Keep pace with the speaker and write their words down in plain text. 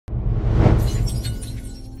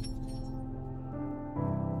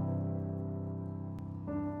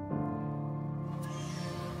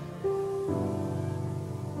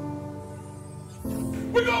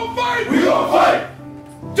gonna fight. We gonna fight.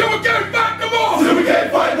 Till we can't fight no more. Till we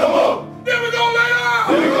can't fight no more. Then we gonna lay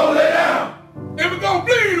down. Then we gonna lay down. And we gonna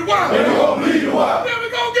bleed a while. And we gonna bleed a while. Then we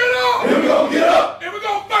gonna get up. And we gonna get up. And we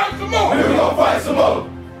gonna fight some more. And we gonna fight some more.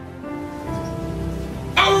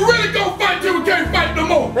 Are we really gonna fight till we can't fight no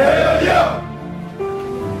more? Hell yeah.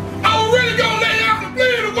 Are we really gonna lay down and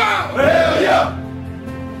bleed a while? Hell yeah.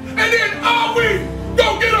 And then are we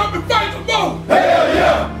gonna get up and fight some more? Hell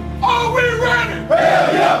yeah. Are we ready?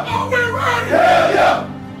 Hell yeah. Are we ready? Hell yeah.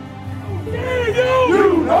 Yeah, you.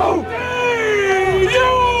 You know. Hey, you.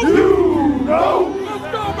 You know. Let's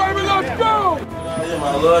go, baby. Let's go. Yeah, man,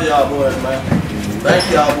 I love y'all boys, man.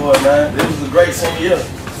 Thank y'all boys, man. This was a great senior year.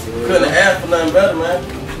 Couldn't have asked for nothing better, man.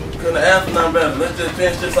 Couldn't have asked for nothing better. Let's just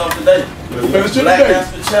finish this off today. Black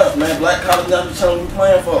National Champs, man. Black College National Champs we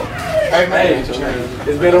playing for. Hey, man.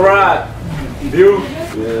 It's been a ride. You.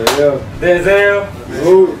 Yeah. Denzel.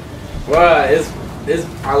 Ooh. Wow, it's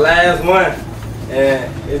our last one.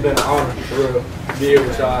 And it's been an honor, for real, to be here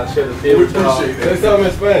with y'all. I should have been with y'all. Say something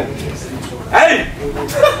in Spanish. Hey!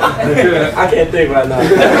 I can't think right now.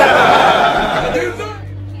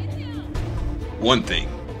 One thing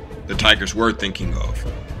the Tigers were thinking of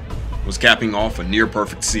was capping off a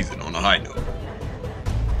near-perfect season on a high note.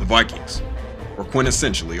 The Vikings were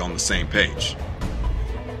quintessentially on the same page.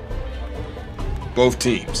 Both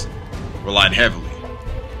teams relied heavily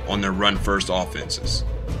on their run-first offenses.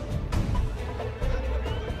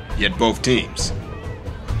 Yet both teams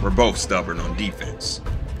were both stubborn on defense.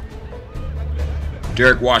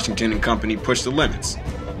 Derek Washington and company pushed the limits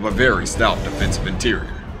of a very stout defensive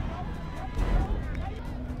interior.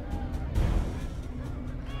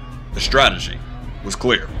 The strategy was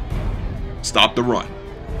clear: stop the run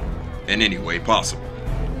in any way possible.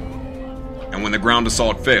 And when the ground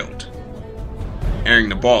assault failed, airing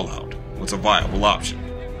the ball out was a viable option.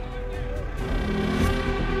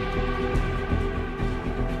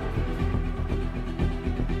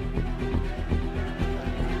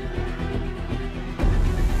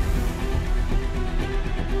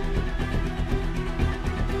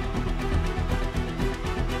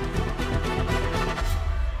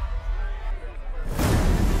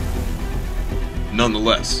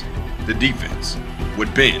 Nonetheless, the defense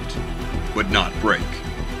would bend, but not break.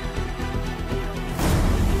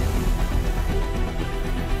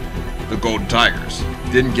 The Golden Tigers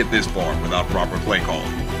didn't get this far without proper play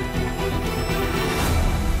calling.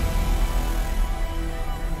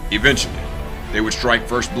 Eventually, they would strike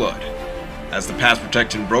first blood as the pass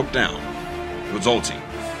protection broke down, resulting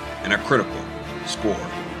in a critical score.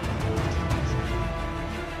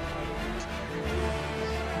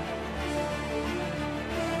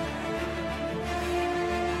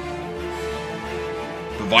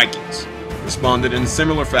 The Vikings responded in a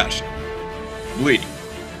similar fashion, bleeding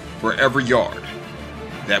for every yard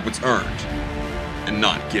that was earned and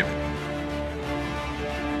not given.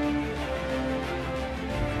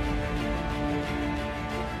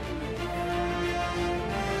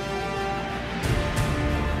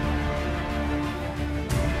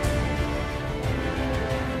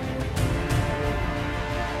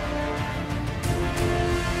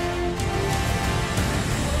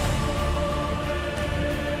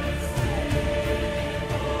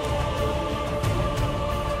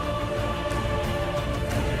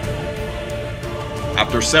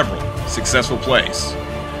 After several successful plays,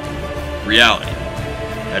 reality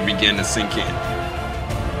had begun to sink in.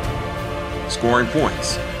 Scoring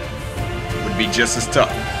points would be just as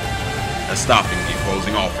tough as stopping the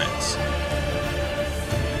opposing offense.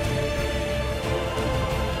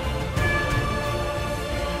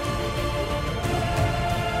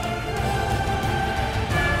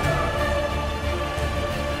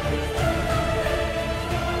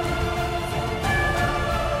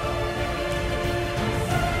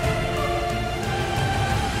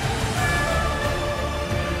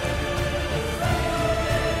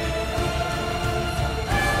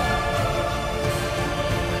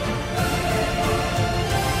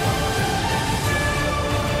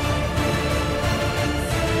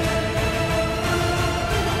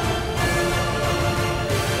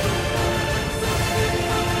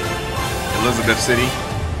 Elizabeth City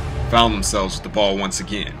found themselves with the ball once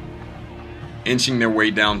again, inching their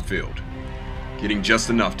way downfield, getting just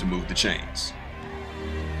enough to move the chains.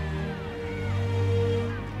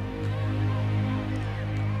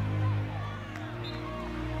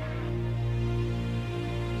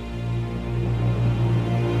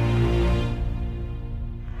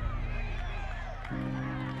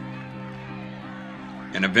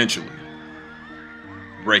 And eventually,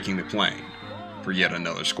 breaking the plane for yet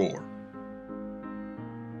another score.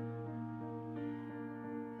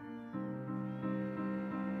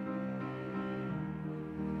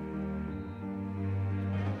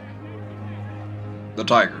 the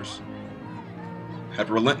Tigers had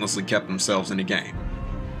relentlessly kept themselves in the game,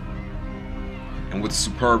 and with a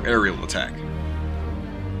superb aerial attack,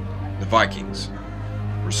 the Vikings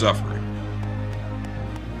were suffering.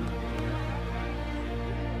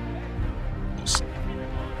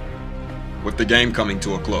 With the game coming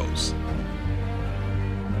to a close,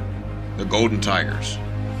 the Golden Tigers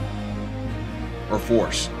were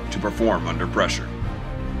forced to perform under pressure.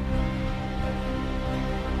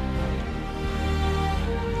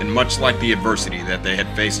 And much like the adversity that they had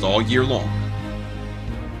faced all year long,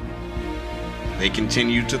 they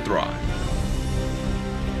continued to thrive.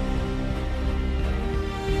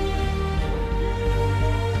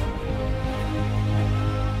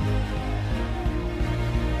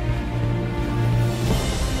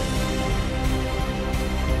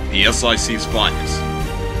 The SIC's finest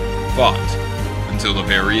fought until the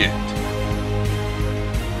very end.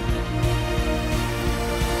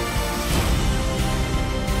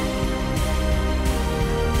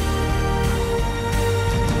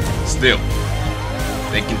 Still,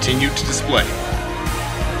 they continue to display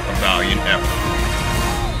a valiant effort.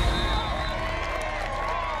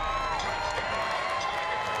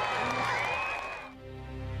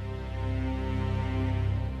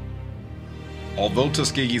 Although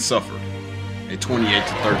Tuskegee suffered a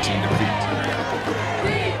 28-13 defeat,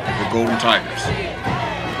 the Golden Tigers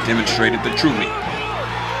demonstrated the true meaning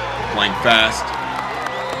of playing fast,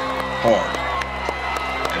 hard,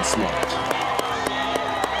 and smart.